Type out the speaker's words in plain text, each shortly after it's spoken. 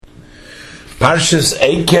Parshas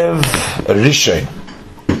Eikev Rishon,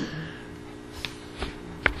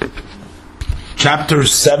 chapter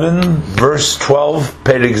 7, verse 12,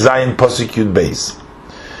 Perek Zayin Pasuk Yud Beis.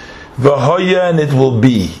 V'hoya, and it will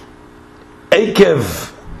be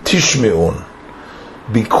Eikev Tishmeun,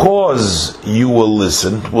 because you will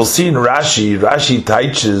listen. We'll see in Rashi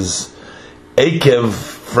teaches Eikev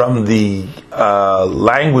from the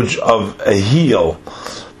language of a heel.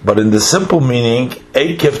 But in the simple meaning,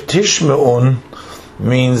 Eikev Tishmeun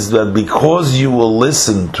means that because you will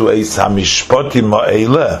listen to Eis HaMishpatim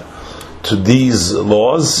Ha'eleh, to these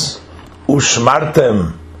laws,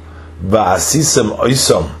 Ushmartem V'asisem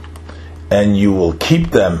Oisam, and you will keep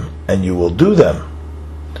them and you will do them.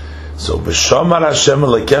 So V'shamar Hashem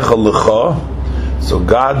Elekecha L'cha, so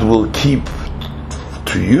God will keep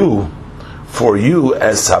to you, for you,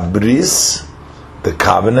 as Habris, the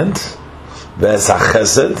covenant, V'es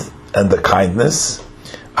HaChesed, and the kindness,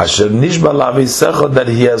 Asher Nishba L'Avisecha, that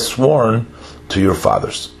He has sworn to your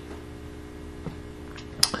fathers.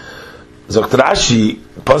 Zokt Rashi,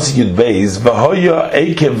 Pasuk Yud Beis, V'hoya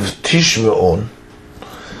Eikev Tishmeun,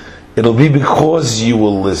 it'll be because you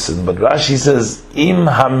will listen. But Rashi says, Im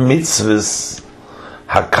HaMitzvahs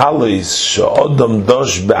HaKalos She'odom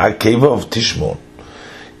Dosh Be'akeva of Tishmeun,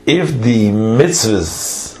 if the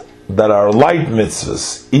mitzvahs that are light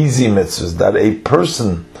mitzvahs, easy mitzvahs, that a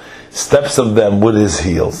person steps of them with his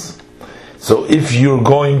heels. So if you're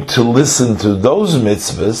going to listen to those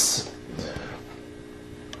mitzvahs,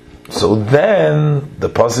 so then the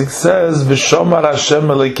pasuk says, "V'shomar Hashem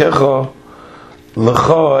Elekecha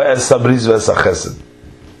L'cha es Habris v'es HaChesed."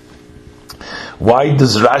 Why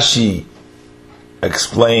does Rashi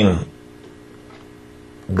explain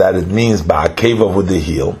that it means ba'akeva with the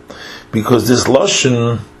heel? Because this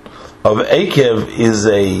lashon of Eikev is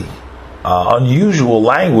a unusual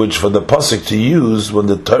language for the pasuk to use when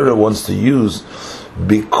the Torah wants to use,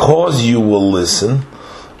 because you will listen.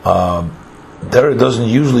 Torah doesn't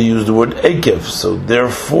usually use the word Eikev, so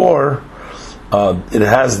therefore it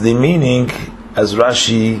has the meaning, as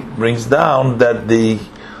Rashi brings down, that the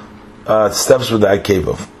steps with the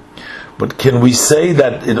Akevav. But can we say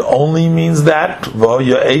that it only means that?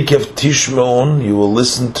 V'hoya Eikev Tishmeun, you will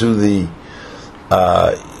listen to the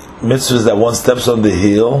mitzvahs that one steps on the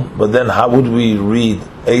heel, but then how would we read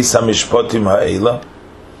Eis HaMishpatim Ha'ela?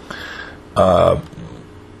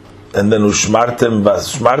 And then Ushmartem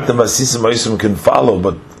V'asisem Oisam can follow,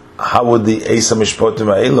 but how would the Eis HaMishpatim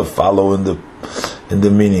Ha'ela follow in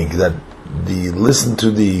the meaning that the listen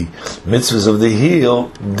to the mitzvahs of the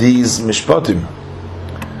heel, these Mishpatim?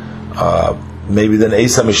 Maybe then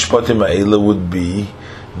Eis HaMishpatim Ha'ela would be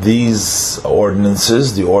these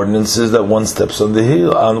ordinances, the ordinances that one steps on the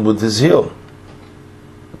heel, on with his heel.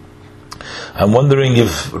 I'm wondering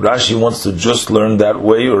if Rashi wants to just learn that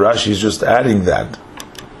way, or Rashi is just adding that.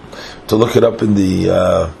 To look it up in the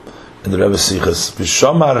Rebbe Sichas,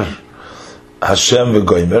 V'shamar Hashem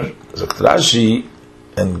v'goymer, Zokt Rashi,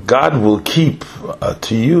 and God will keep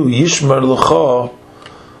to you Yishmer L'cha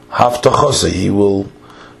Haftachosei. He will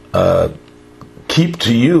keep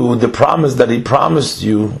to you the promise that He promised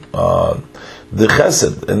you, the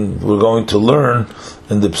Chesed. And we're going to learn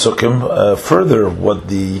in the Psukim further what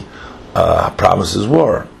the promises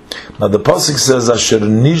were. Now the pasuk says Asher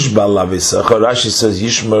Nishba L'Avisecha. Rashi says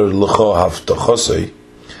Yishmer L'cha Haftachosei.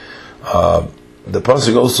 The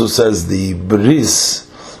pasuk also says the Bris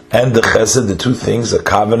and the Chesed, the two things, the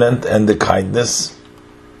covenant and the kindness.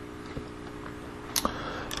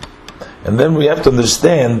 And then we have to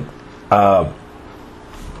understand,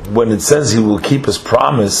 when it says He will keep His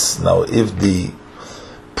promise, now if the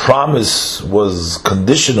promise was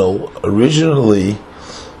conditional originally,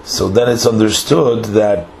 so then it's understood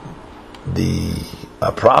that the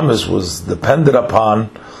promise was dependent upon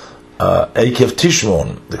Eikev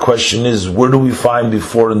Tishmeun. The question is, where do we find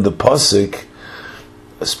before in the pasuk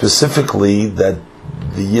specifically that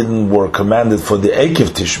the Yidden were commanded for the Eikev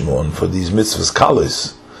Tishmeun, for these mitzvahs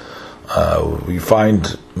kalos? We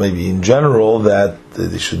find maybe in general that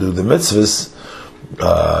they should do the mitzvahs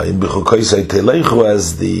in B'chukoisei Telechu,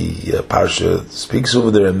 as the parsha speaks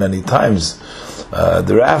over there, and many times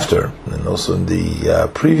thereafter, and also in the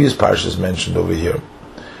previous parshas mentioned over here.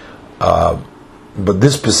 But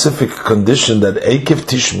this specific condition that Eikev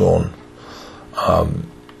Tishmeun,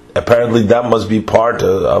 apparently that must be part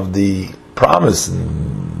of the promise.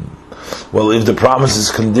 Well, if the promise is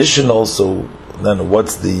conditional, so then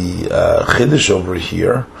what's the chiddush over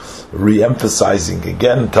here? Re-emphasizing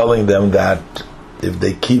again, telling them that if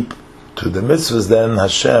they keep to the mitzvahs, then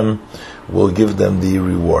Hashem will give them the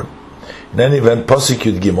reward. In any event, Pasuk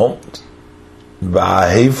Yud Gimel,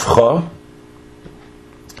 V'ahevcha,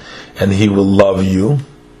 and He will love you.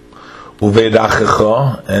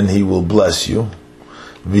 Uveidachecha, and He will bless you.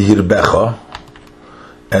 Vihirbecha,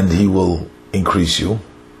 and He will increase you,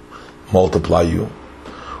 multiply you.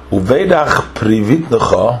 Uveidach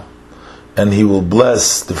privitnecha, and He will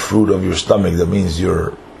bless the fruit of your stomach. That means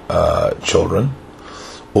your children.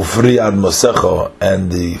 Ufri ad mosecha,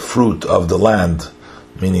 and the fruit of the land,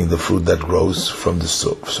 meaning the fruit that grows from the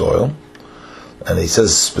soil. And He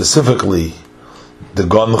says specifically the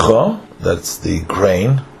goncha, that's the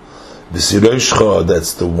grain. The siroshcha,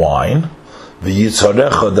 that's the wine. The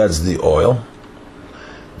yitzarecha, that's the oil.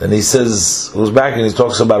 Then He says, goes back and He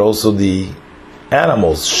talks about also the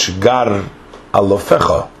animals. Shigar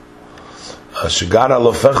alofecha. Shigar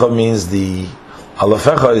alofecha means the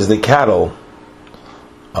alofecha is the cattle.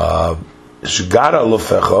 Shigar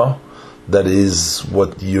alofecha, that is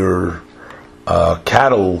what your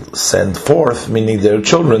cattle send forth, meaning their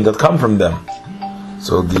children that come from them.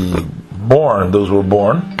 So those were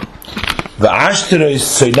born. The ashterei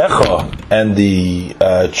seinecha, and the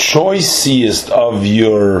choicest of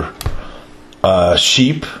your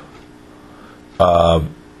sheep.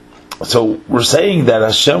 So we're saying that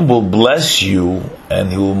Hashem will bless you, and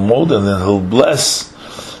He will mold them, and He'll bless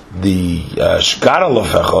the shkar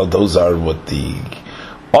alofecha. Those are what the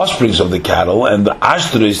offsprings of the cattle, and the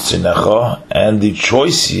ashterei seinecha, and the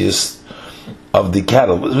choicest of the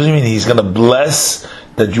cattle. What does it mean? He's going to bless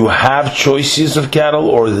that you have choices of cattle,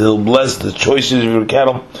 or He'll bless the choices of your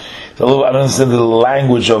cattle? I don't understand the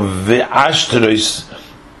language of ve'ashteres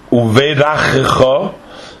uveirachecha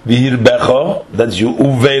v'hirbecha. That's you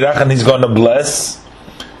uveirach, and He's going to bless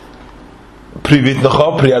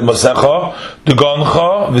privitnecha priad mosecha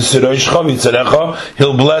dugoncha v'siroshcha v'tzerecha.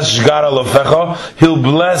 He'll bless shgar alofecha. He'll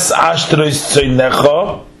bless ashteres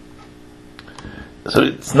tzeinecha. So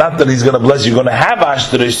it's not that He's going to bless, you're going to have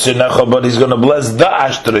Ashterei Tzenecha, but He's going to bless the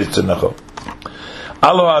Ashterei Tzenecha.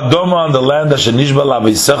 Alo Adoma, on the land that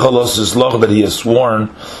He has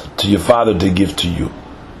sworn to your father to give to you.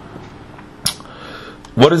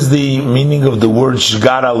 What is the meaning of the word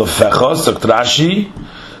Shgar Alofecha? Sagt Rashi,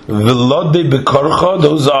 V'lodei Bekorcha,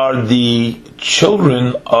 those are the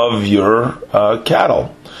children of your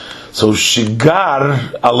cattle. So Shigar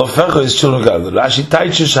alofecha is children of God. Rashi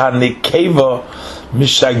taiches hanekeva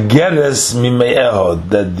mishageres mimeeho,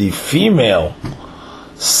 that the female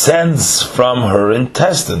sends from her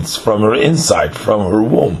intestines, from her inside, from her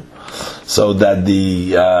womb. So that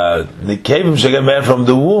the nekeva mishageres from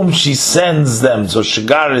the womb, she sends them. So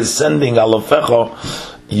Shigar is sending alofecha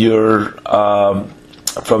your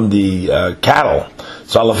from the cattle.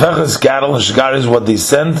 So alofecha is cattle, and Shigar is what they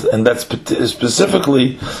send, and that's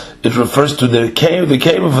specifically, it refers to the cave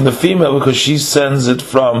from the female, because she sends it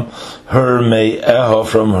from her me'eho,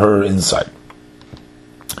 from her inside.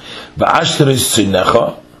 V'ashterei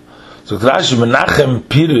tzenecha. So Rashi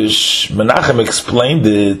Menachem explained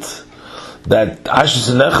it, that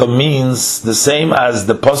ashterei tzenecha means the same as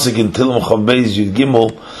the pasuk in Tilum Chav Beis Yud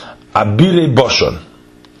Gimel, Abirei Boshon.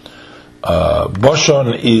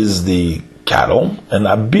 Boshon is the cattle, and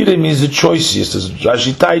Abire means the choicest. As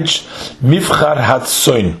Rashi Taich, Mifchar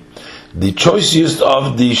Hatsoin, the choicest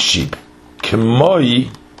of the sheep. Kemoi,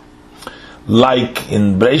 like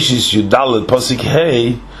in Breshis Yudalet Posik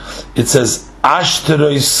Hey, it says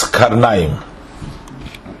Ashterois Karnaim.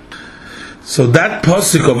 So that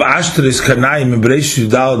posik of Ashterois Karnaim in Breshis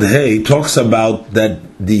Yudalet Hey talks about that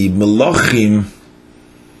the Melochim,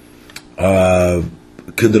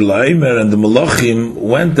 Kedurlaimer and the Malachim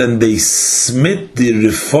went and they smit the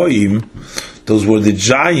Rephoim, those were the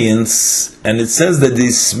giants, and it says that they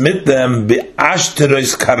smit them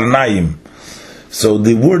be'ashtarois karnaim. So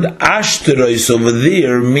the word ashtarois over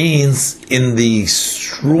there means in the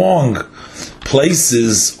strong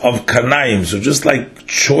places of karnaim. So just like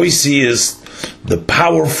choicest, the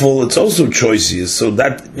powerful, it's also choicest. So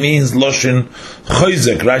that means Loshen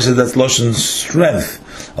Choizek, right? So that's Loshen strength,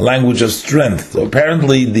 a language of strength. So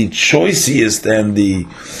apparently the choicest and the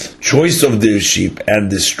choice of their sheep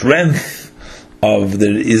and the strength of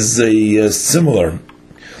there is a similar.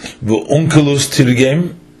 Unkelus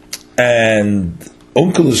Tirgem, and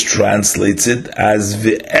Unkelus translates it as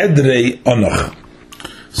Ve'edrei Onoch.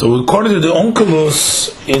 So according to the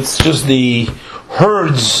Unkelus, it's just the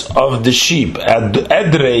herds of the sheep.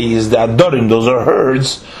 Edrei is the Adorim, those are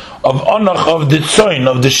herds of Onoch, of the tzoin,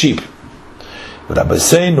 of the sheep. Rabbi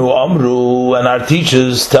Seinu Amru, and our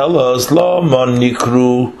teachers tell us, Lo mon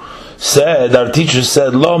nikru, our teachers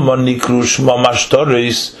said, Lo mon nikru shma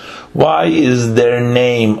mashtoris. Why is their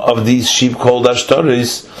name of these sheep called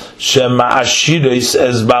ashtoris? Shema ashiris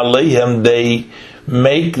es baleihem, they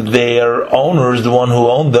make their owners, the one who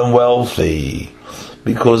owned them, wealthy.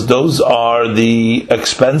 because those are the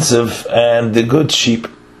expensive and the good sheep.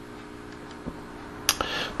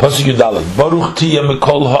 Pasuk Yudalet, Baruch tiyeh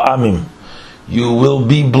mikol ha'amim, you will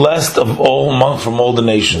be blessed of all from all the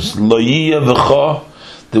nations. Lo yiyeh v'cha,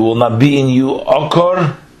 there will not be in you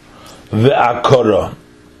akor ve'akora.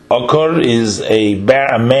 Akor is a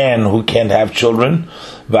man who can't have children.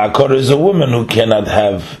 Ve'akora is a woman who cannot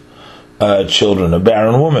have children, a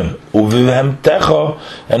barren woman. Uvivhem techa,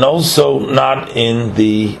 and also not in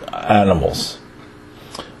the animals.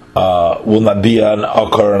 Will not be an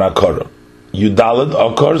akor and akora. Yudalet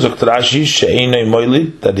akor zokt Rashi she'einei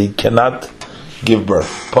moilid, that he cannot give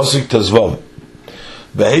birth. Pasuk Tezvav.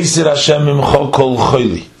 V'heisir Hashem imcha kol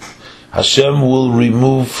choili. Hashem will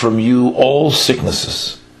remove from you all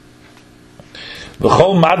sicknesses.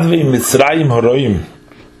 V'chol madvei Mitzrayim haroim,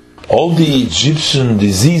 all the Egyptian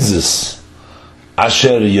diseases,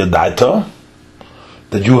 asher yadaita,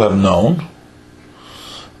 that you have known,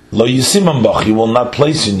 lo yisimam bach, he will not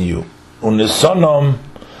place in you, unesonom,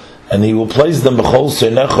 and he will place them b'chol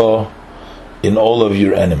seinecha, in all of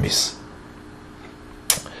your enemies.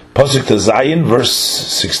 Pasuk Zayin, verse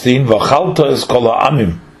 16, v'chalta es kol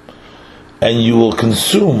ha'amim, and you will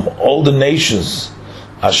consume all the nations,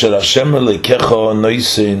 asher Hashem elekecha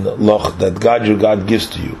noisein loch, that God your God gives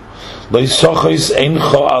to you. Lo yisochos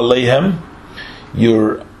eincha aleihem,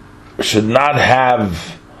 you should not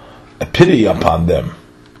have a pity upon them.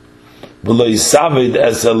 V'lo yisaved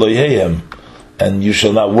es Eloheihem, and you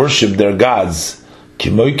shall not worship their gods.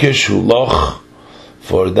 Kimoikesh huloch,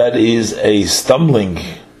 for that is a stumbling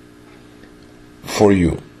for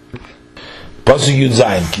you. Pasuk Yud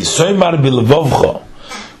Zayin, ki soymar bilvovcha,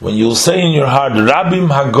 when you will say in your heart, Rabim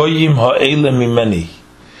hagoyim ha'ele mimeni,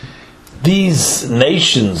 these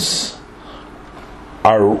nations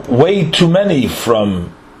are way too many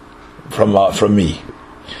from me.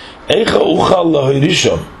 Eicha uchal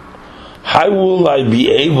lahoirisham, how will I be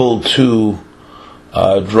able to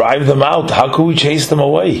drive them out? How can we chase them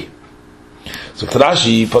away? So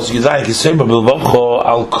Rashi, Pasuk Yud Zayin, ki soymar bilvovcha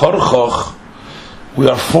al korchoch, we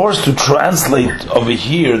are forced to translate over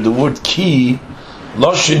here the word ki,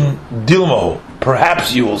 Loshin Dilmo.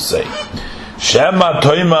 Perhaps you will say, Shema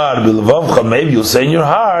Toimar Bilvavcha, maybe you'll say in your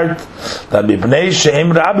heart that Bipnei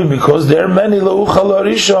Sheim Rabbi, because there are many Leucha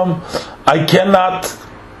Larisham, I cannot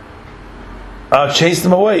chase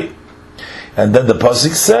them away. And then the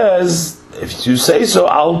pasuk says, if you say so,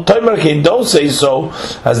 Al Toimar Kein, don't say so,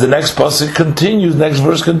 as the next pasuk continues, next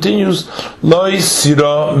verse continues, Loi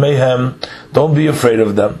Sira Mehem, don't be afraid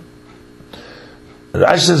of them.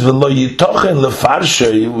 Rashi says, "V'lo yitochen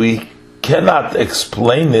lefarshay," we cannot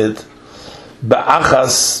explain it.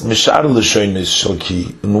 Ba'achas mishar l'shonis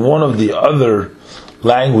shalki, in one of the other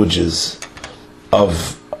languages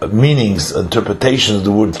of meanings, interpretations,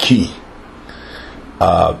 the word ki.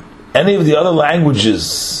 Any of the other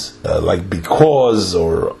languages, like because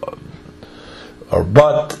or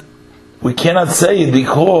but, we cannot say it,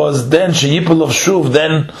 because then sheyipul of shuv,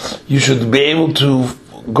 then you should be able to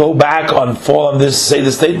go back on, fall on this, say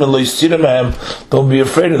the statement, Lo yisira mehem, don't be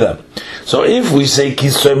afraid of them. So if we say ki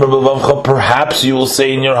soymar b'lvavcha, perhaps you will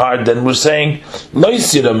say in your heart, then we're saying Lo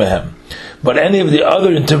yisira mehem. But any of the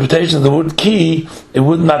other interpretations of the word ki, it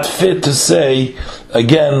would not fit to say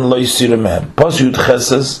again Lo yisira mehem. Pasuk Yud Ches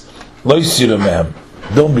says Lo yisira mehem,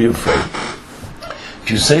 don't be afraid.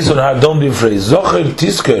 If you say so in heart, don't be afraid. Zocher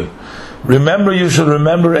tisker, remember, you should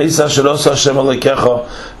remember this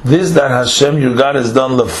that Hashem your God has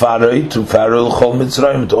done lefarei, to Pharaoh, l'chol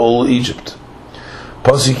Mitzrayim, to all Egypt.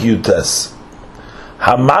 Pasuk Yutes,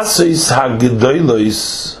 hamasois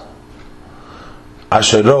hagedolos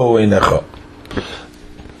ashero einecha.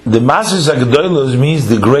 The masois hagedolos means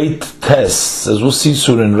the great tests, as we'll see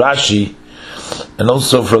soon in Rashi, and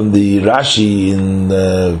also from the Rashi in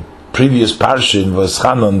previous parsha in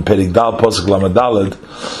Voschanan, Perik Dal, Pasuk Lamed Daled.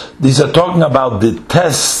 These are talking about the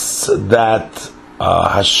tests that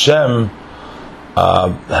Hashem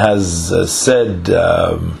has said,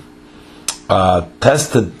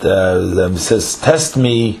 tested them. Says, test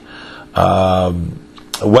me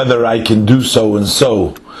whether I can do so and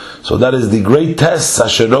so. So that is the great test,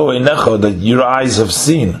 Ashero Einecha, that your eyes have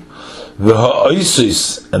seen.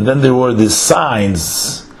 V'ha'oisus, and then there were the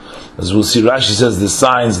signs. As we'll see, Rashi says the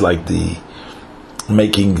signs, like the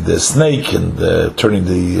making the snake and turning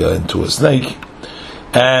into a snake,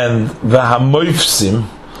 and the hamoifsim.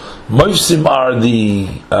 Moifsim are the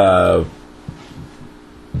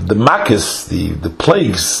makkos, the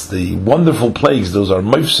plagues, the wonderful plagues. Those are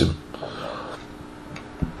moifsim.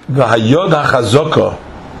 The hayod hachazoko,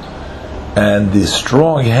 and the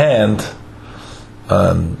strong hand.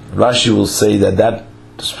 Rashi will say that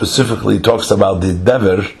specifically talks about the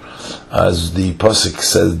dever, as the pasuk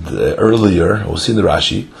said earlier. We'll see the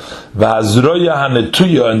Rashi. V'hazroya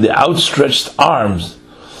hanetuya, and the outstretched arms,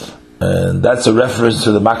 and that's a reference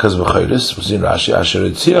to the Makas B'chayris. We'll see in Rashi. Asher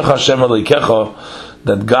etziach Hashem Elokecha,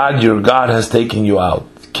 that God, your God, has taken you out.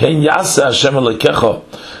 Ken yasa Hashem Elokecha,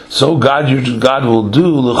 so God, your God, will do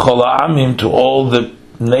l'chol ha'amim, to all the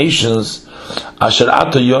nations, asher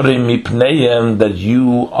ato yorim mipneihem, that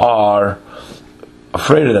you are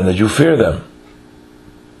afraid of them, that you fear them.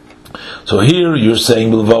 So here you're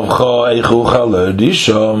saying, so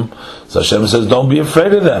Hashem says, don't be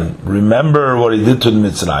afraid of them. Remember what He did to the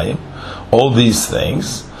Mitzrayim, all these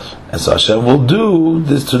things, and so Hashem will do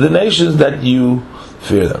this to the nations that you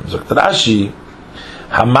fear them. So Rashi,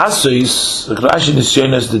 Rashi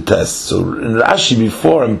nisyonos the test. So in Rashi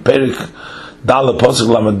before, in Perik Daled Pasuk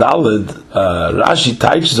Lamed Daled, Rashi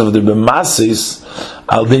teaches of the B'masis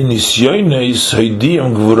al de nisyonos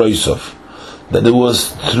hoidiyim gvuroisov, that it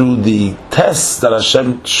was through the tests that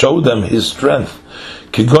Hashem showed them His strength.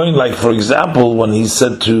 Going, like for example, when He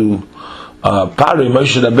said to Pari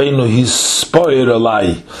Moshe Rabbeinu, He's spoiled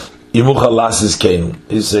alai. He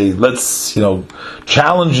say, let's,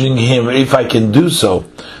 challenging him if I can do so.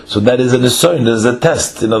 So that is a nisoyin, that is a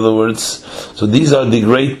test. In other words, so these are the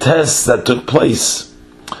great tests that took place.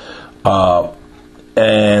 And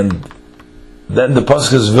then the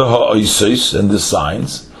pasuk is v'ha oisos, and the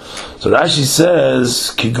signs. So Rashi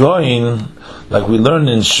says, Kigoin, like we learn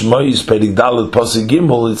in Shmois Perik Daled Pasuk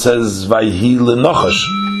Gimel, it says Vayhi leNachash,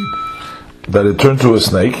 that it turned to a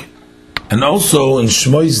snake. And also in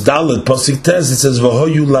Shmois Daled Pasuk Tes, it says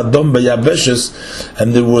V'hoyu ladom b'yabeshes,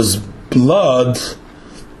 and there was blood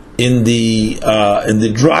in the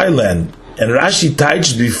dry land. And Rashi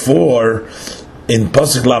teaches before in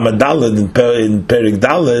Pasuk Lamed Daled, in Perik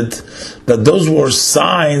Daled, that those were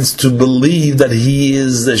signs to believe that He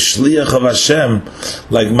is the Shliach of Hashem,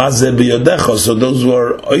 like Mazeh B'yodecha. So those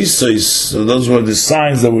were oisos, so those were the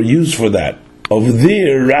signs that were used for that. Over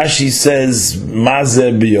there, Rashi says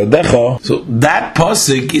Mazeh B'yodecha. So that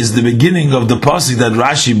pasuk is the beginning of the pasuk that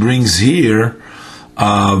Rashi brings here,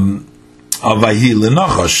 of Vayhi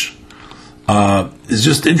leNachash. It's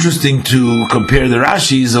just interesting to compare the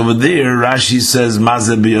Rashis. Over there, Rashi says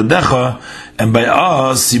Mazeh B'yodecha, and by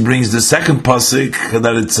us he brings the second pasuk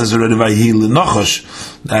that it says already Vayhi leNachash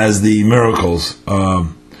as the miracles,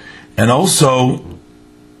 and also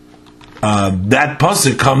that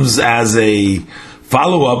pasuk comes as a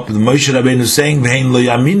follow-up. The Moshe Rabbeinu saying V'hein lo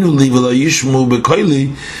yaminu li v'lo yishmu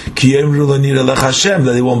b'koili ki yemru lo nira lech Hashem,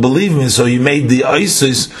 that they won't believe me. So he made the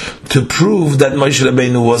oisos to prove that Moshe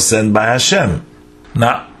Rabbeinu was sent by Hashem.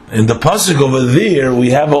 Now in the pasuk over there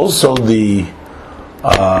we have also the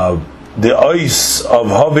ois of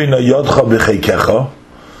Havina Yodcha B'cheikecha,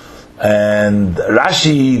 and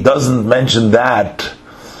Rashi doesn't mention that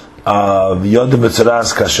Yod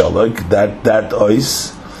Mitzaras Kashalak, that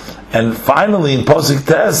ois. And finally in Pasuk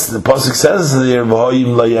Tes, the Pasuk says there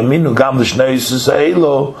V'hoyim la yaminu gam l'shnei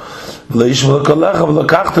yisraelo v'leishmu l'kolecha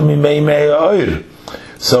v'lokachta mimei mei ha'oir.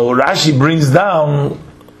 So Rashi brings down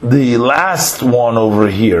the last one over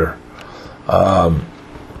here.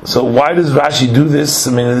 So why does Rashi do this?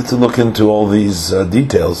 I mean, I need to look into all these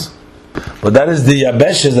details. But that is the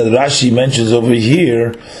Yabeshes that Rashi mentions over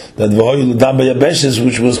here, that V'hoyu l'dam b'Yabeshes,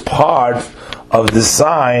 which was part of the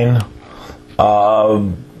sign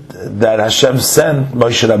that Hashem sent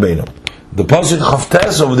Moshe Rabbeinu. The Pasuk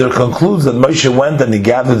Chavtes over there concludes that Moshe went and he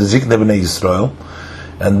gathered the Ziknei Bnei Yisrael,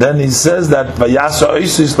 and then he says that Vayasa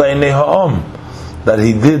Oisos La'nei Ha'om, that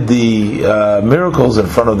he did the miracles in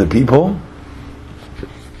front of the people.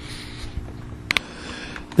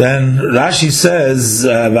 Then Rashi says,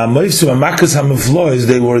 they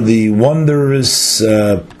were the wondrous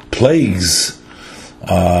plagues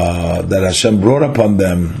that Hashem brought upon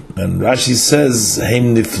them. And Rashi says,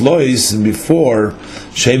 Heim niflois, before,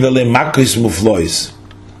 Shevele makis muflois.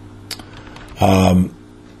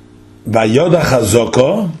 Vayoda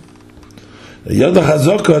chazoko, Yoda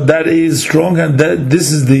chazoko, that is strong, and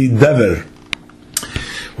this is the dever.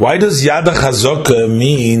 Why does Yada chazoko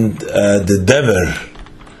mean the dever?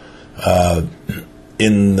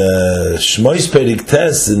 In Shmois Perik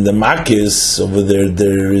Tes, in the Makis over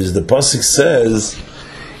there is the pasuk says,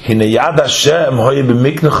 Hine Yad Hashem hoye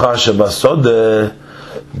b'miknecha shebasode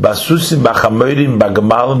basusim b'chamorim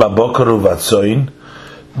b'gmal b'boker u'vatzoin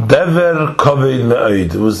dever koved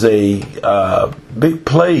me'od. It was a big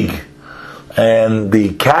plague, and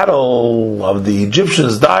the cattle of the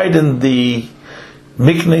Egyptians died, and the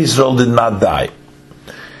Miknei Yisrael did not die.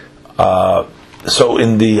 So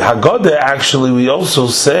in the Haggadah, actually, we also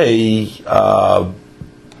say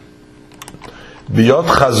Biyot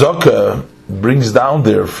Chazaka brings down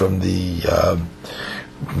there from the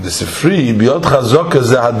Sifri, Biyot Chazaka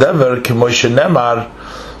ze hadever k'mo shenemar.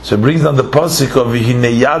 So it brings down the pasuk of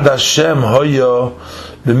V'hinei yad Hashem hoyo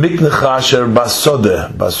b'miknecha asher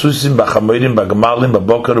basode basusim b'chamorim b'gamalim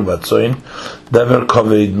b'boker u'batzoin dever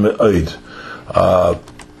koved me'od.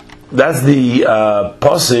 That's the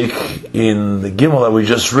pasuk in the Gimel that we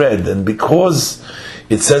just read, and because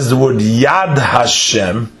it says the word Yad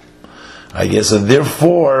Hashem, I guess, and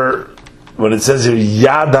therefore when it says here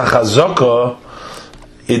Yad HaChazaka,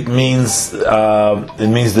 it means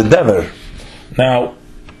the dever. Now,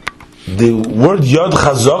 the word Yod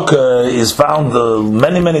Chazaka is found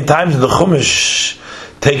many times in the Chumash.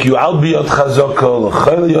 Take you out B'Yod Chazaka,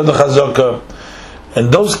 L'chayl Yod Chazaka. In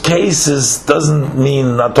those cases, doesn't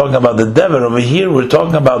mean not talking about the dever. Over here, we're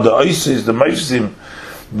talking about the Oisis, the Moisim.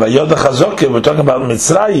 By Yod Chazaka, we're talking about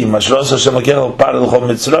Mitzrayim. Ashros Hashem Lekech Par L'chol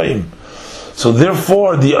Mitzrayim. So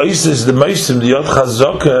therefore, the Oisis, the Moisim, the Yod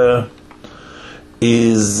Chazaka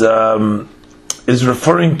is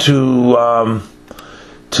referring to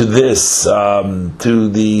this, to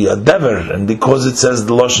the dever, and because it says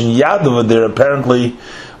the Loshen Yad over there, apparently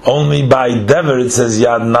only by dever it says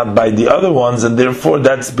Yad, not by the other ones, and therefore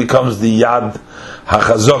that becomes the Yad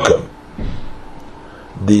HaChazaka.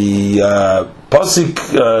 The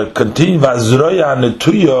Pasuk continues, Vazroya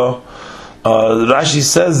Netuyo, Rashi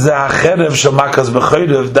says, Ze'acherev Shamakas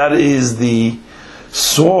B'choyrev, that is the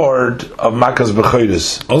sword of Makas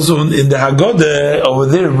B'choyres. Also in the Haggadah over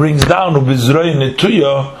there it brings down Ubizroy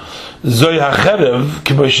Netuyo Zoy HaCherev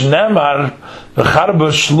Kibosh Nemar V'charba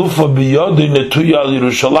Shlufa B'yodoi Netuyo Al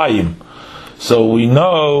Yerushalayim. So we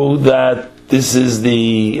know that this is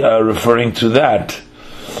the referring to that.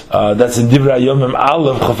 That's in Divrei Yomim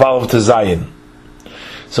Aleph Chaf Aleph Tezayin.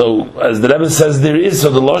 So as the Rebbe says there is, so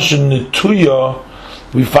the Loshen Netuyo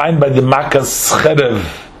we find by the Makas Cherev.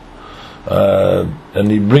 And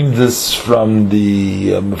he brings this from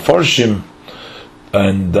the Meforshim,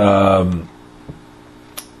 and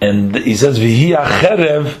he says V'hi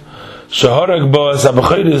acherev shehoreg bo es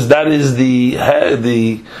habechoros, that is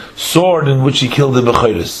the sword in which he killed the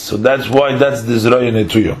bechoros. So that's why that's the Zroya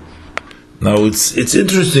Netuyo. Now it's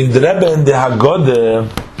interesting. The Rebbe in the Haggadah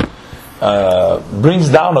brings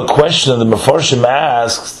down a question. The Meforshim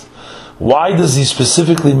asks, why does he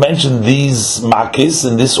specifically mention these makis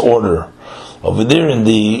in this order? Over there in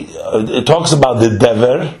it talks about the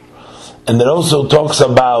dever, and it also talks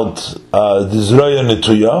about the Zroya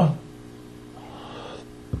Netuya,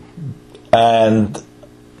 and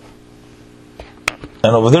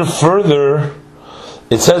over there further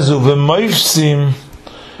it says Uvemoifsim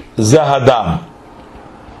Zahadam.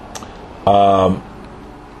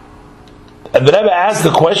 And the Rebbe asked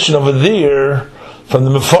the question over there from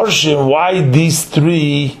the Meforshim why these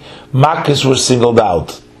three makis were singled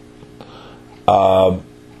out.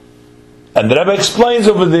 And the Rebbe explains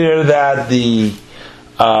over there that he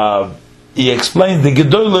explains the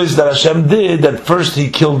gedolos that Hashem did, that first he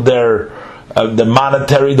killed their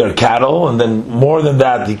monetary, their cattle, and then more than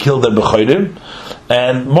that he killed their bechorim,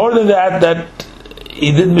 and more than that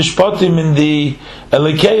he did mishpatim in the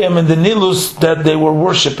Elikeim and the Nilus that they were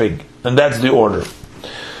worshipping, and that's the order.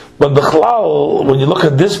 But Bechlal, when you look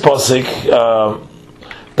at this pasuk,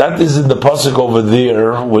 that is in the pasuk over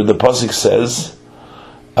there where the pasuk says,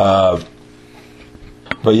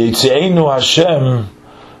 "Vayitzeinu Hashem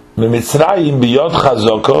miMitzrayim biyod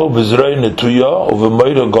chazoko v'zroi netuyo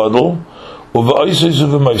uvemoira gadol uveoisos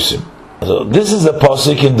uvemoisim." So this is a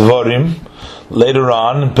pasuk in Dvarim later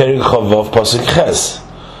on in Perek Chavav pasuk Ches,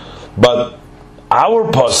 but our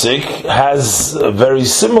pasuk has a very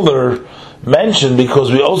similar mention because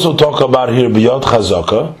we also talk about here biyod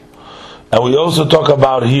chazaka. And we also talk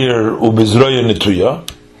about here ubizroya netuya,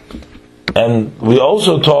 and we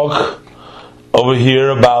also talk over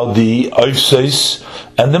here about the oifseis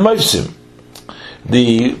and the moifsim.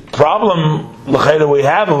 The problem we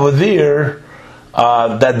have over there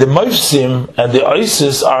that the moifsim and the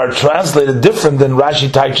oisis are translated different than Rashi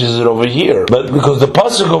teaches it over here. But because the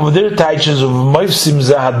pasuk over there teaches of moifsim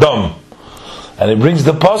zahadam, and it brings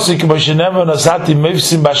the pasuk Mosheneva nasati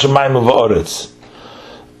moifsim b'shamayim u'va'oretz.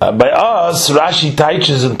 By us, Rashi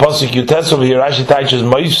teaches in Pasuk Yutes over here, Rashi teaches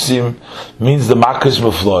Moifsim means the Makas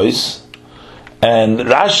Muflois, and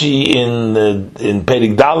Rashi in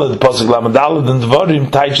Perek Daled, Pasuk Lamed Daled and Dvarim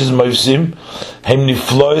teaches Moifsim Hem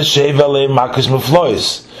Niflois Sheivale Makas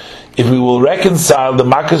Muflois. If we will reconcile the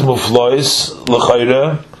Makas Muflois,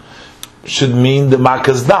 L'chayre should mean the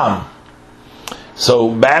Makas Dam. So,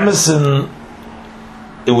 B'Amazon,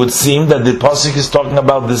 it would seem that the Pasuk is talking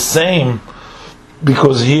about the same,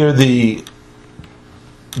 because here the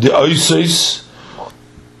Oisos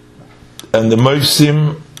and the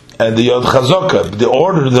Moifsim and the Yod Chazaka. The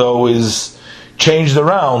order, though, is changed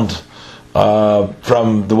around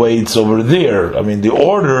from the way it's over there. I mean, the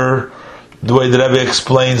order, the way the Rebbe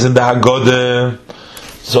explains in the Haggadah,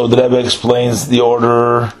 so the Rebbe explains the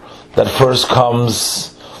order that first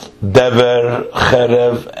comes Dever,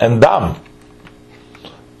 Cherev, and Dam.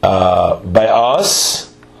 By us,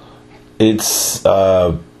 it's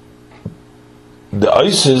the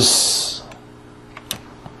Isis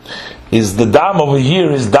is the Dam over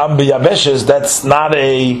here is Dam B'Yabeshes. That's not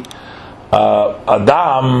a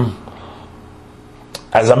Dam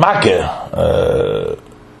as a Makeh.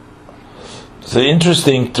 So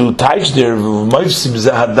interesting to teach there. Moifsim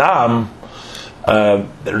Zehadam.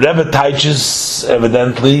 The Rebbe teaches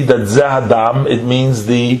evidently that Zehadam, it means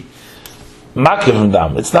the Makeh from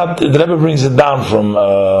Dam. It's not. The Rebbe brings it down from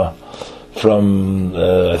I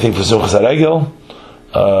think for Simchas HaRegel.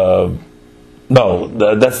 No,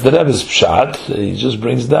 that's the Rebbe's pshat. He just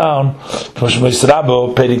brings down from Shmos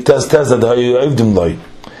Rabo Perik Tes Tes that Hayovdim Loi.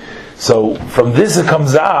 So from this it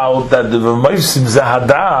comes out that the Moifsim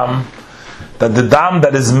Zehadam, that the dam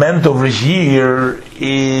that is meant over here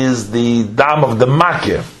is the dam of the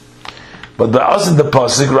Makeh. But by us in the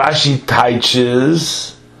pasuk, Rashi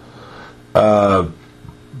teaches v'oisos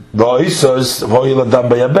v'oil dam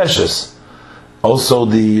b'yabeshes. Also,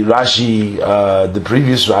 the Rashi, the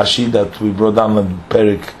previous Rashi that we brought down in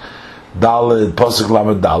Perik Dalet pasuk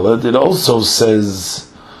Lamed Dalet, it also says.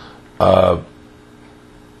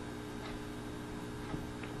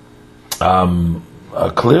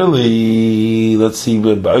 Clearly, let's see,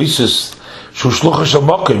 that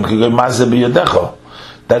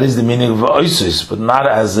is the meaning of Isis, but not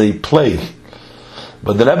as a plague.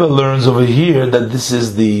 But the Rebbe learns over here that this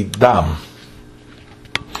is the Dam.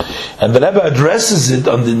 And the Rebbe addresses it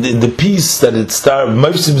in the piece that it starts,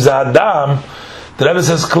 Moifsim Zahadam. The Rebbe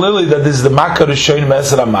says clearly that this is the Makkah Rishonim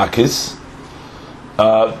Esra Makis,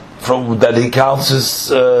 from that he counts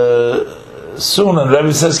as soon, and the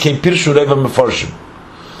Rebbe says Kei Pirshu Reva Mefarshim.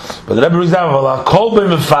 But the Rebbe brings down Kol Be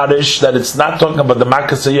Mefarish that it's not talking about the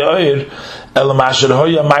Makas Yair El Masher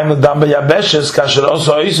Hoya Maim Dam Yabeshes Kasher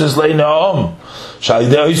Oso Isis Leine Om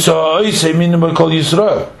Shalide Oso Oise Minim Kol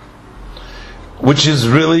Yisrael, which is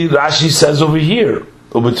really Rashi says over here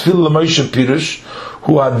Ubetfil LaMoshe Pirush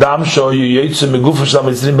Hu Adam Sho Yitze Megufa Shal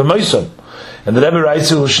Mitzrim B'Moisam. And the Rebbe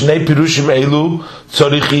writes Shnei Pirushim Elu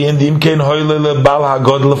Tzorichi and Imkein Hoyle LeBal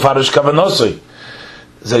Hagod LeFarish Kavanosoi.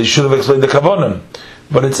 So you should have explained the Kavonim.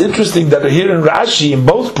 But it's interesting that here in Rashi, in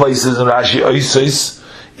both places in Rashi Oisis,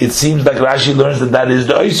 it seems like Rashi learns that is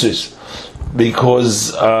the Oisis,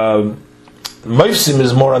 because Moifsim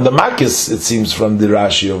is more on the Makis, it seems, from the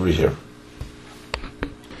Rashi over here.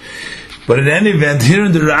 But in any event, here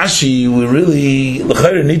in the Rashi, we really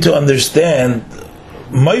need to understand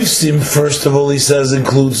Moifsim, first of all, he says,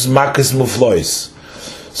 includes Makis Muflois.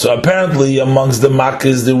 So apparently amongst the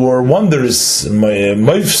Makis there were wondrous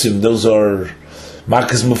Moifsim, those are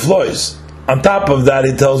Makis Muflois. On top of that,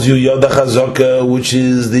 he tells you Yoda Chazaka, which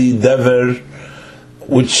is the Dever,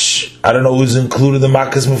 which I don't know who's included in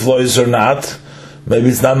Makis Muflois or not. Maybe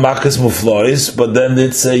it's not Makis Muflois, but then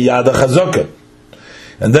it's a Yada Chazaka.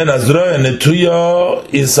 And then Azra and Netuya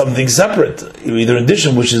is something separate, either in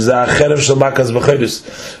addition, which is Cherev Shel Makas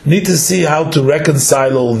B'Cheres. Need to see how to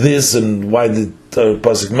reconcile all this and why the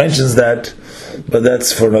pasuk mentions that, but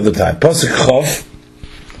that's for another time. Pasuk Chof.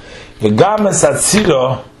 V'gam es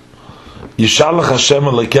atzira yishalach Hashem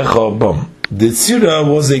alekecha bom. The tzira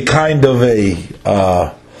was a kind of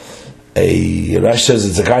Rashi says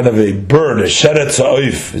it's a kind of a bird, a sheret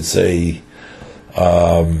ha'oif. It's a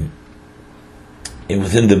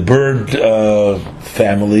within the bird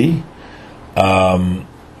family, and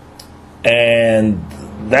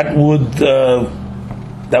that would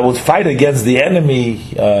fight against the enemy,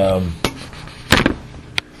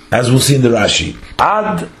 as we'll see in the Rashi.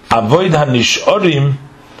 Ad avoid hanishorim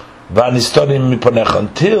v'anistorim miponecha,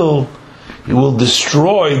 until he will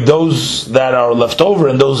destroy those that are left over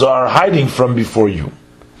and those are hiding from before you.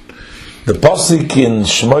 The pasuk in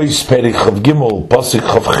Shmos Perik Chav Gimel, pasuk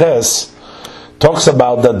Chav Ches, talks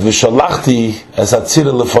about that Vishalachti as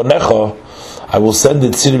Atzira lefonecha, I will send the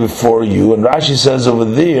tzira before you. And Rashi says over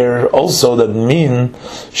there also that min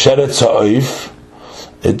sheret ha'oif,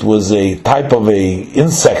 it was a type of a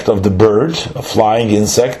insect of the bird, a flying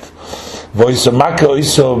insect. Voisamaka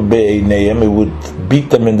oiso be'neihem, it would beat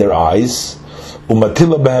them in their eyes.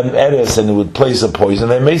 Umatila behem eres, and it would place a poison.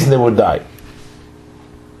 They would die.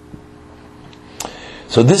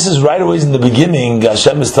 So this is right away in the beginning.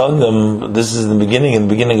 Hashem is telling them this is in the beginning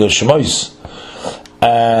of Shemos,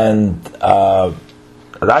 and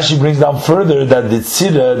Rashi brings down further that the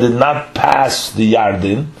Tzira did not pass the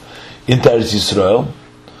Yarden into Eretz Yisrael,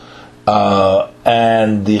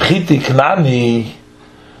 and the Chiti Knani,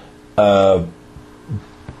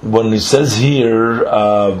 when it says here,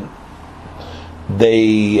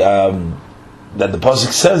 that the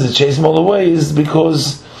pasuk says it chased them all away, is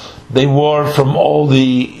because they were from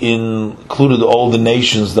included all the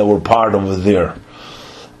nations that were part over there,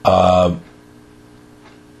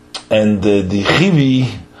 and the Chivi,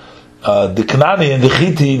 the Knani and the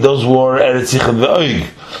Chiti, those were Eretz Yichud ve'Oig,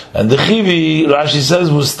 and the Chivi, Rashi says,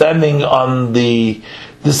 was standing on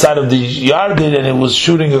this side of the Yarden, and it was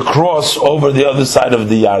shooting across over the other side of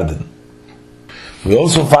the Yarden. We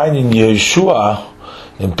also find in Yeshua,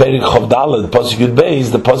 in Perik Chav Daled, Pasuk Yud Beis,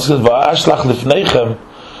 the Pasuk says, "Va'ashlach lifneichem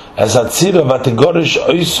as hatzira v'tegorish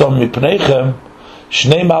oisom mipneichem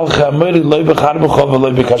shnei malchei amori loy becharbecho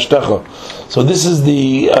v'loy bekashtecho." So this is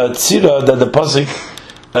the tzira that the Pasuk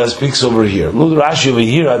speaks over here. Look Rashi over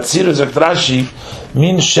here. Tzira zakt Rashi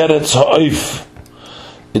means sheretz ha'oif.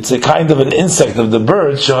 It's a kind of an insect of the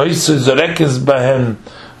bird. Shehoisu zorekes bahem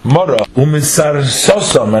mora umisar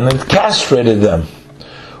sosam, and it castrated them.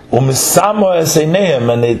 Umisamo eseineim,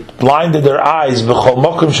 and it blinded their eyes. B'chol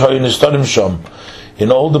mokum shayin ishtarim shom,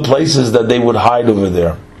 in all the places that they would hide over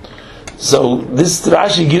there. So this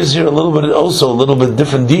Rashi gives here a little bit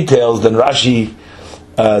different details than Rashi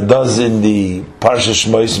does in the Parsha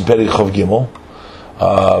Shmois in Perek Chav Gimel.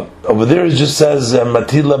 Over there it just says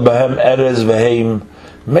Matila Bahem Erez Veheim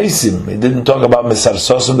Mesim. It didn't talk about Mesar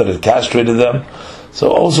Sosim, that it castrated them.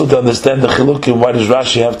 So also to understand the Chilukim, why does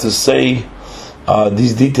Rashi have to say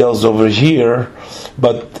these details over here?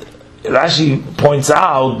 But Rashi points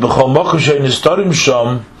out B'chol mokum she'ein nistorim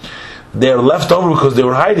shom, they are left over because they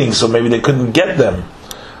were hiding, so maybe they couldn't get them,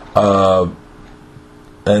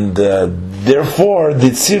 and therefore the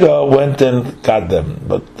Tzira went and got them.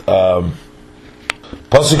 But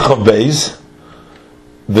Pasuk Chav Beis,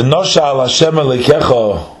 V'nosha al Hashem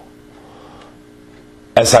Elokecha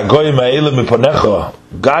es hagoyim ha'ele miponecha,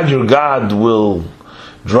 God your God will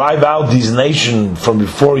drive out these nations from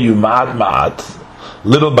before you, ma'at,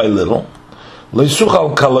 little by little.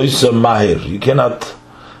 Leisuchal kaloisa mahir, you cannot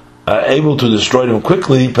able to destroy them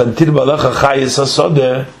quickly, because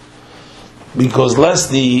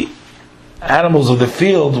lest the animals of the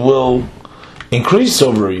field will increase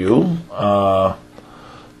over you,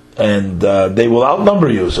 and they will outnumber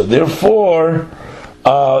you. So therefore,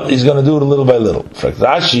 he's going to do it little by little. In fact,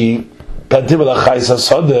 Rashi, but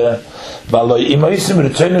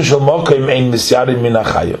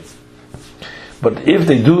if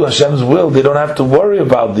they do Hashem's will, they don't have to worry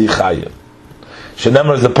about the chayim.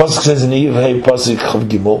 Shenemar, the pasuk says in Yivhei pasuk Chav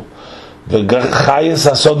Gimel, the chayis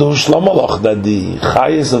hasodu shlomalach, that the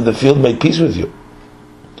chayis of the field make peace with you.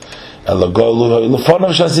 But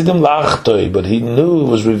he knew, it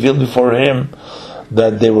was revealed before him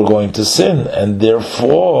that they were going to sin, and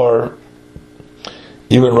therefore,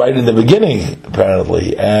 even right in the beginning,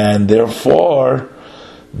 apparently, and therefore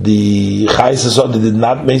the chayis hasodu did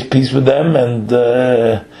not make peace with them, and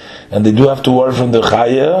they do have to worry from the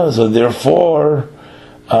chaya, so therefore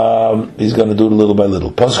he's going to do it little by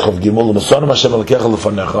little.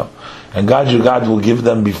 And God your God will give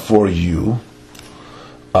them before you.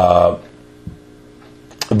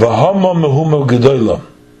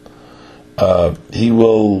 He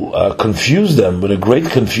will confuse them with a great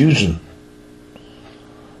confusion.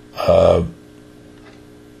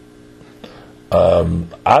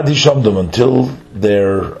 Adi Shamdom, until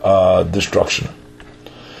their destruction.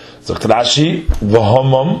 Sagt Rashi,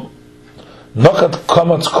 v'homam nokat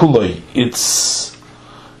kamatz kuloi. It's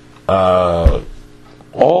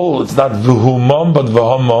it's not v'humam but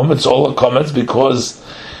v'homam. It's all a kamatz, because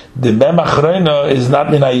the mem achrona is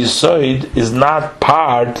not min hayisoid, is not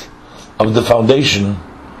part of the foundation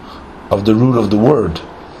of the root of the word.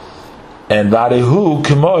 And varehu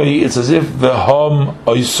kimoi, it's as if v'hom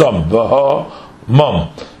oisam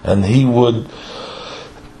v'homam, and he would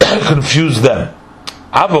confuse them.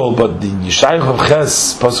 Avol, but the Yeshayach of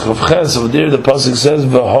Ches, Pasuk of Ches, over there the Pasuk says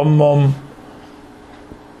v'homam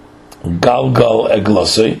galgal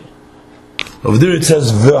eglosei. Over there it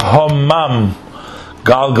says v'homam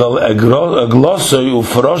galgal eglosei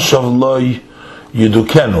ufroshav loy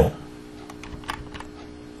yudukenu.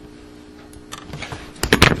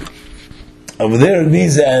 Over there it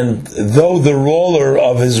means, and though the roller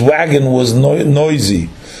of his wagon was noisy.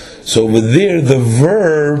 So over there the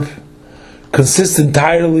verb consists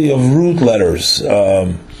entirely of root letters.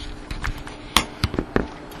 And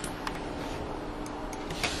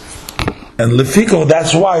lefiko,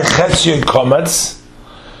 that's why Chetzioi Kometz,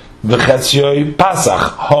 the Chetzioi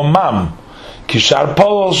Pasach, Homam, Kishar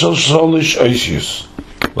Polol Shel Sholish Oisius.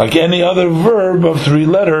 Like any other verb of 3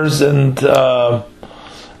 letters, and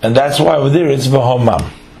that's why over there it's V'homam.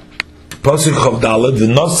 Pasuk Chav Daled,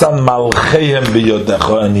 V'nosan malcheihem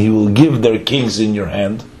biyodecha, and he will give their kings in your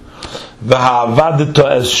hand. V'ha'avadeto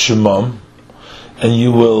es shemom, and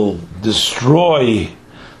you will destroy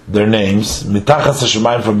their names. Mitachas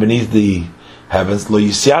hashemayim, from beneath the heavens. Lo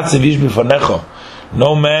yisyatzev ish bifanecha,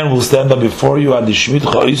 no man will stand up before you ad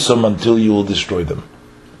yishmitcha isom, until you will destroy them.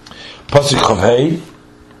 Pasuk Chav Hei,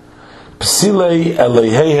 Psilei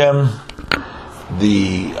Eloheihem,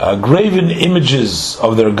 the graven images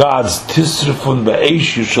of their gods, tisrifun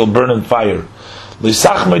be'esh, you shall burn in fire.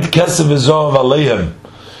 L'isachmet kesef v'zohav aleihem,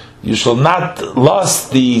 you shall not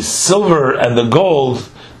lust the silver and the gold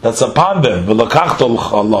that's upon them. V'lakachto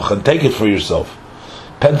l'chalach, and take it for yourself.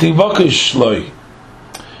 Pentivakish loy,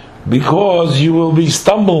 because you will be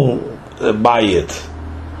stumbled by it.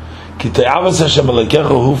 Kitei avos Hashem alekecha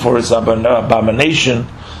hu, for its abomination,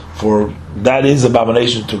 for that is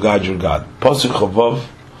abomination to God your God. Pasuk Chavav,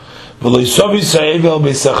 V'loisovi sa'evel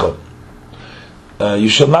beisecha, you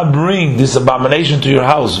shall not bring this abomination to your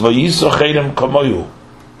house. V'yisro cherem kamoyu,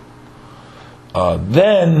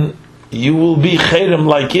 then you will be cherem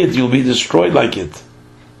like it, you will be destroyed like it.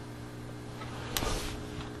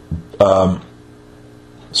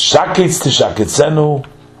 Shaketz tishaketsenu,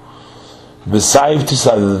 v'sayv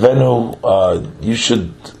tisadvenu, you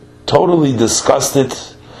should totally disgust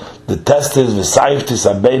it, detest it, v'sayv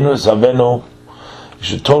tisavenu, you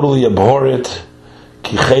should totally abhor it,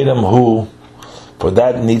 ki cherem hu, for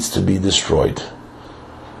that needs to be destroyed.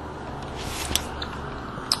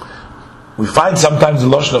 We find sometimes the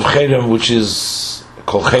lashon of cherem, which is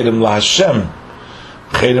called cherem laHashem.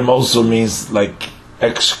 Cherem also means like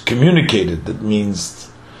excommunicated. That means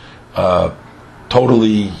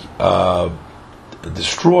totally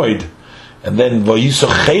destroyed. And then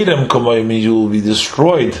vayisach cherem kamoy means you will be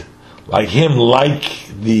destroyed like him, like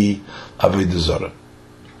the Avodah Zarah.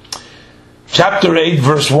 Chapter 8,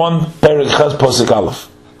 verse 1, Perek Ches Posek Aleph.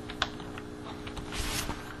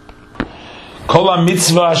 Kol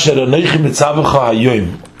ha-mitzvah asher anochi mitzavecha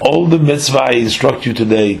hayoim, all the mitzvah I instruct you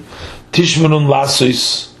today, tishmerun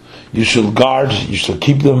lasois, you shall guard, you shall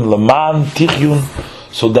keep them, laman tichyun,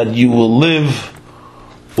 so that you will live,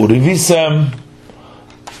 urivisem,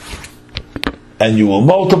 and you will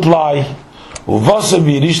multiply, uvasem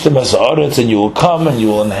v'yirishtem es haaretz, and you will come and you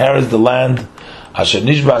will inherit the land, asher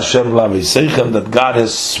nishba Hashem l'aveiseichem, that God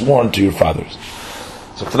has sworn to your fathers.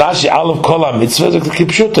 So Rashi, Aleph Kol ha-mitzvah,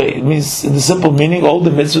 it means in the simple meaning all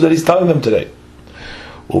the mitzvah that he's telling them today.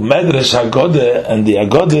 U'medrash Haggadah, and the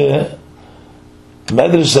Haggadah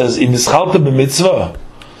Medrash says, "Im ischalte b'mitzvah,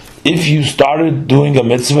 if you started doing a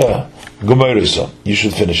mitzvah, g'moirisa, you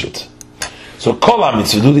should finish it." So Kol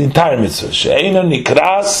ha-mitzvah, do the entire mitzvah. She'eino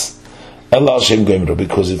nikras ela Hashem goimro,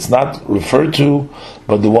 because it's not referred to,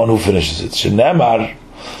 but the one who finishes it. She'nemar,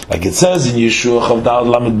 like it says in Yeshua Chav Daled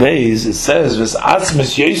Lamed Beis, it says,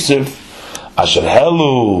 "V'atzmes Yosef asher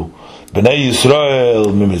helu b'nei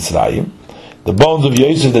Yisrael mimitzrayim." The bones of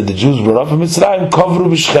Yosef that the Jews brought up from Mitzrayim, kovru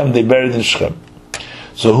b'Shechem, they buried in Shechem.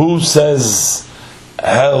 So who says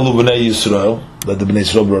helu b'nei Yisrael, that the b'nei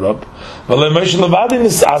Yisrael brought up? But it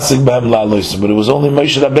was only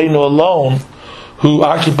Moshe Rabbeinu alone who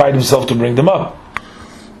occupied himself to bring them up.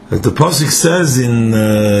 Like the Pasuk says in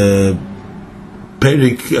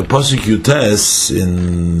Pasuk Yutes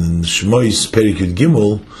in Shmois Perik Yud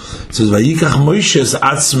Gimel, it says Vayikach Moshe's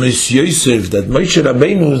Atzmes Yosef, that Moshe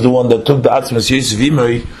Rabbeinu is the one that took the Atzmes Yosef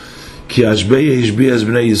Imoi Ki Ashbei Hishbi as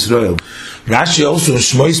Bnei Yisrael. Rashi also in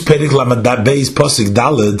Shmois Perik Lamed Beis Pasuk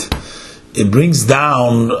Daled, it brings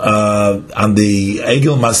down on the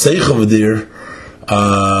Egel Maseich over there,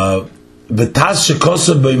 V'tas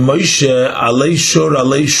shekosa by Moshe alei shur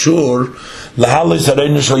lahalos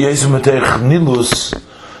hareinu shel Yosef metech nilus.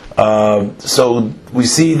 So we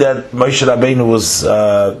see that Moshe Rabbeinu was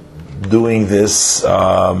doing this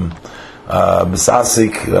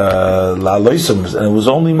misasik lahalosim, and it was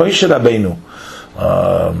only Moshe Rabbeinu.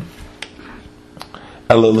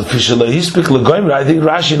 I think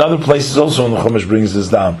Rashi in other places also in the Chumash brings this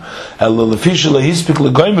down. But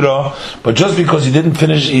just because he didn't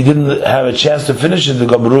have a chance to finish it, the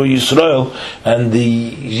Gabru Yisrael, and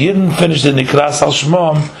he didn't finish the Nikras al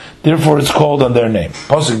Shmom, therefore it's called on their name.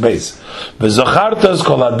 Pasuk Beis.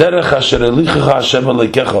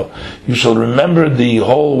 You shall remember the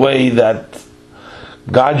whole way that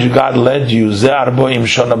God led you.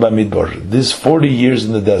 This 40 years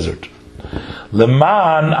in the desert.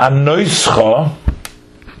 Leman anoischa,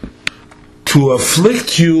 to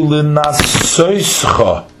afflict you,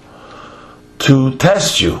 lenasoischa, to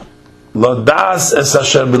test you. Lodas es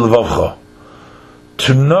asher bilvavcha,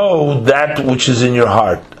 to know that which is in your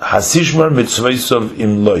heart. Hasishmar mitzvosov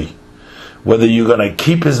im loy, whether you're going to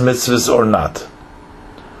keep his mitzvahs or not.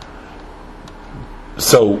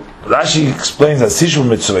 So Rashi explains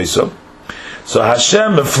Hasishmar mitzvosov. So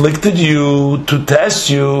Hashem afflicted you to test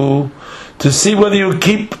you, to see whether you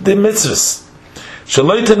keep the mitzvahs.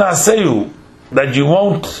 Shaloi tenaseyu, that you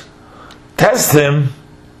won't test him.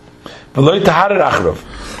 V'loi taharer achrav.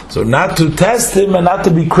 So not to test him and not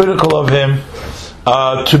to be critical of him,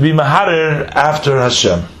 to be maharer after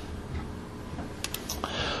Hashem.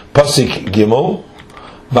 Pasuk Gimel,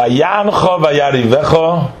 Vayancha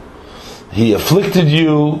vayarivecha, he afflicted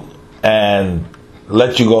you and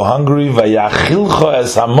let you go hungry. Vayachilcha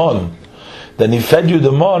es hamon, then he fed you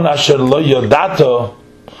the mon asher lo yodato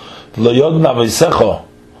lo yodna v'secha,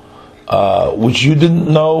 which you didn't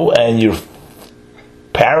know and your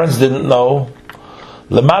parents didn't know.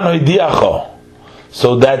 Leman hoidiacho,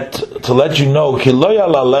 so that to let you know, ki lo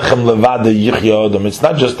yala lechem levada yichya odom, it's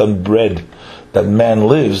not just on bread that man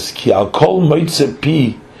lives, ki al kol moitze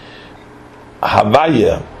pi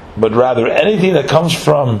havaya, but rather anything that comes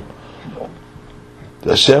from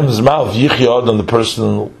Hashem's mouth, yichya odom, the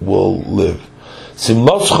person will live.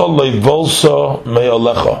 Simlotzcha leivolso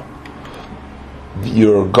me'olecha,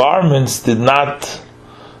 your garments did not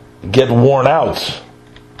get worn out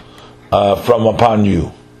from upon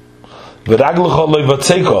you.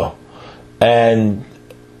 And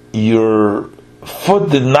your foot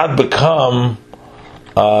did not become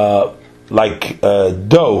like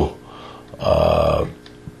dough.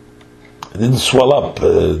 It didn't swell up.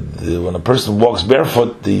 When a person walks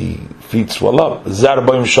barefoot, the feet swell up.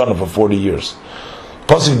 Zarabayim Shana for 40 years.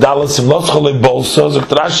 Pasuk Dalet Simlotzcha leivolso zok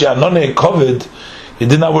Rashi Anone HaKoved, it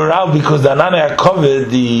did not wear out because the Anane HaKoved,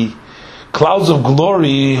 the clouds of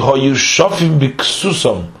glory, hoyu shofim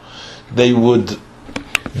biksusam, they would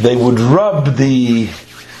rub the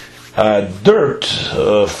dirt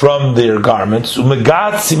from their garments,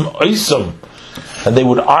 umegatzim oisam, and they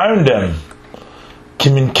would iron them,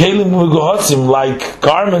 kimin kelim umegohatzim, like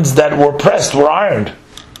garments that were pressed, were ironed.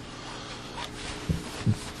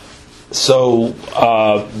 So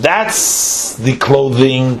that's the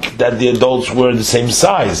clothing that the adults wear the same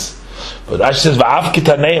size. But Rashi says, "Va'af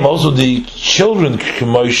kitaneim," also the children,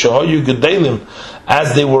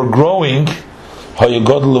 as they were growing,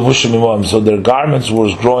 so their garments were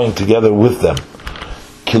growing together with them.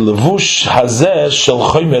 Kilevush hazeh shel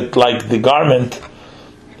chomet, like the garment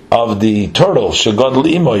of the turtle, shegadol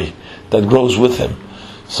imoy, that grows with him.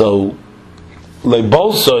 So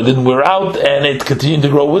leibolso, it didn't wear out, and it continued to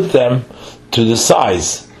grow with them to the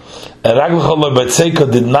size. And Raglcha Betzeka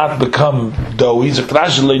did not become dough. He's a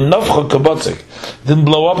krashel nafcha kabotzik, didn't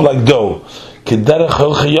blow up like dough. Kederech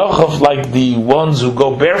Hilchayochav, like the ones who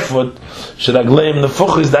go barefoot, shiragleim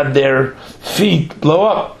nefuch, is that their feet blow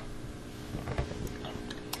up.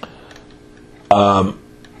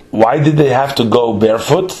 Why did they have to go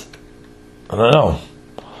barefoot? I don't know.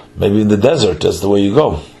 Maybe in the desert, that's the way you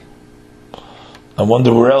go. I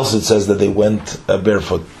wonder where else it says that they went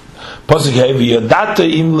barefoot. So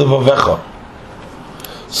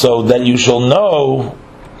that you shall know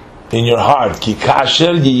in your heart,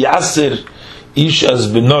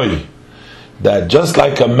 that just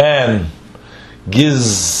like a man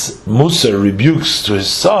gives musar, rebukes to his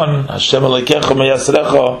son, Hashem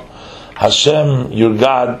your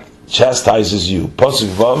God chastises you.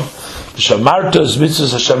 Pasuk Vav,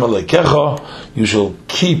 you shall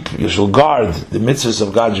keep, you shall guard the mitzvahs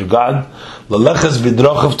of God your God,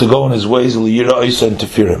 to go in his ways, and to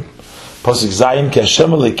fear him. Pasuk Zayin,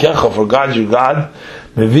 for God your God,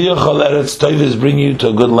 Eretz bring you to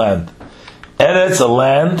a good land. Eretz, a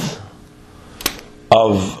land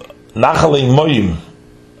of Nachalei Moyim,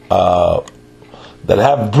 that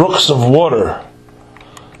have brooks of water.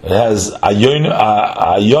 It has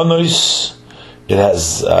ayonos, it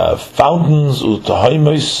has fountains,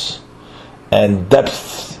 utahoimos, and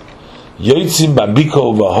depth. Yoitzim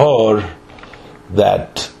babiko vahor,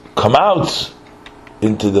 that come out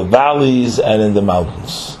into the valleys and in the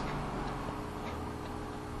mountains.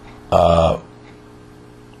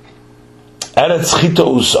 Eretz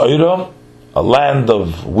chito usoira, a land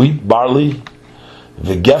of wheat, barley,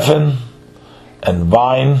 v'gefen, and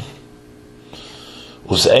vine,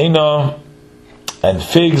 useina, and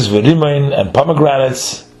figs, v'rimain, and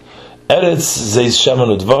pomegranates. Eretz zeis shemen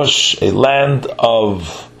udvosh, a land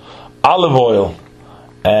of olive oil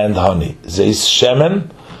and honey. Zeis shemen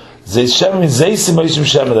means zeisim oisim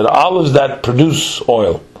shemen, that olives that produce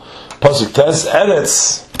oil. Pasuk Tes,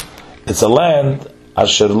 Eretz, it's a land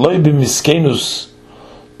asher loy b'miskenus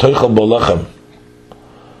toichel bolechem,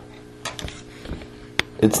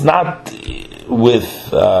 It's not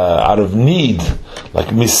with out of need, like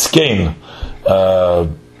miskein, a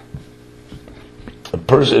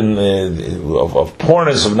person of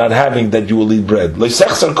poorness of not having that you will eat bread.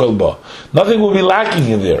 Nothing will be lacking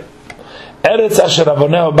in there. Eretz asher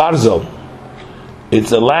avoneo barzel.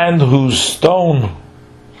 It's a land whose stone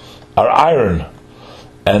are iron,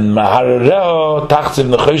 and mahareo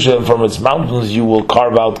tachtiv nechoshem, from its mountains you will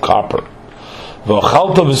carve out copper.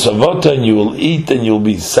 V'ochalta v'savota, and you will eat and you will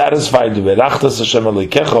be satisfied. V'erachtas Hashem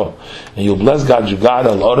aleikecho, and you will bless God your God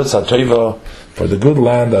al oretz hatoiva, for the good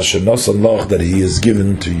land asher nosan loch that He has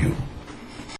given to you.